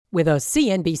With a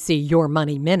CNBC Your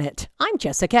Money Minute, I'm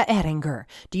Jessica Ettinger.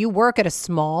 Do you work at a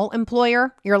small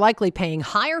employer? You're likely paying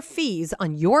higher fees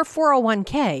on your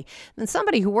 401k than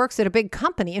somebody who works at a big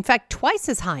company, in fact, twice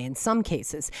as high in some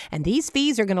cases. And these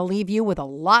fees are going to leave you with a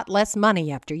lot less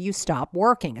money after you stop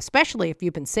working, especially if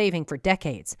you've been saving for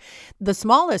decades. The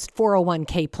smallest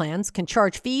 401k plans can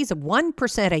charge fees of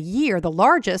 1% a year, the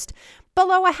largest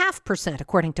below 0.5%,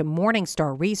 according to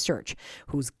Morningstar research.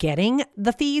 Who's getting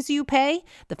the fees you pay?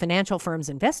 The financial firms,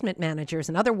 investment managers,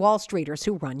 and other Wall Streeters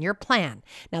who run your plan.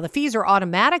 Now, the fees are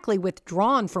automatically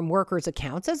withdrawn from workers'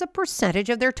 accounts as a percentage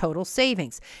of their total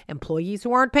savings. Employees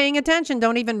who aren't paying attention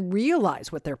don't even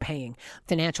realize what they're paying.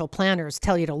 Financial planners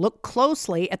tell you to look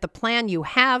closely at the plan you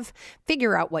have,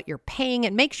 figure out what you're paying,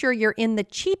 and make sure you're in the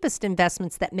cheapest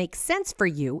investments that make sense for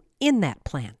you in that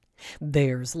plan.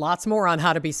 There's lots more on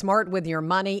how to be smart with your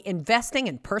money, investing,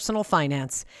 and personal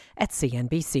finance at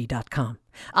CNBC.com.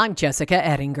 I'm Jessica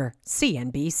Ettinger,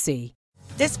 CNBC.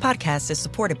 This podcast is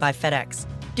supported by FedEx.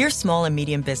 Dear small and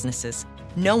medium businesses,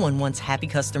 no one wants happy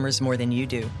customers more than you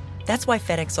do. That's why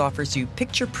FedEx offers you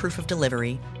picture proof of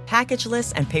delivery,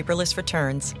 packageless and paperless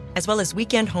returns, as well as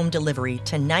weekend home delivery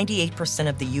to 98%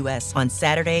 of the U.S. on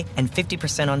Saturday and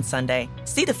 50% on Sunday.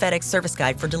 See the FedEx service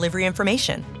guide for delivery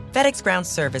information. FedEx Ground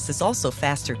service is also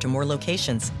faster to more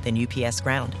locations than UPS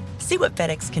Ground. See what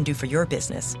FedEx can do for your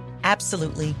business.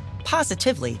 Absolutely,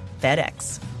 positively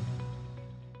FedEx.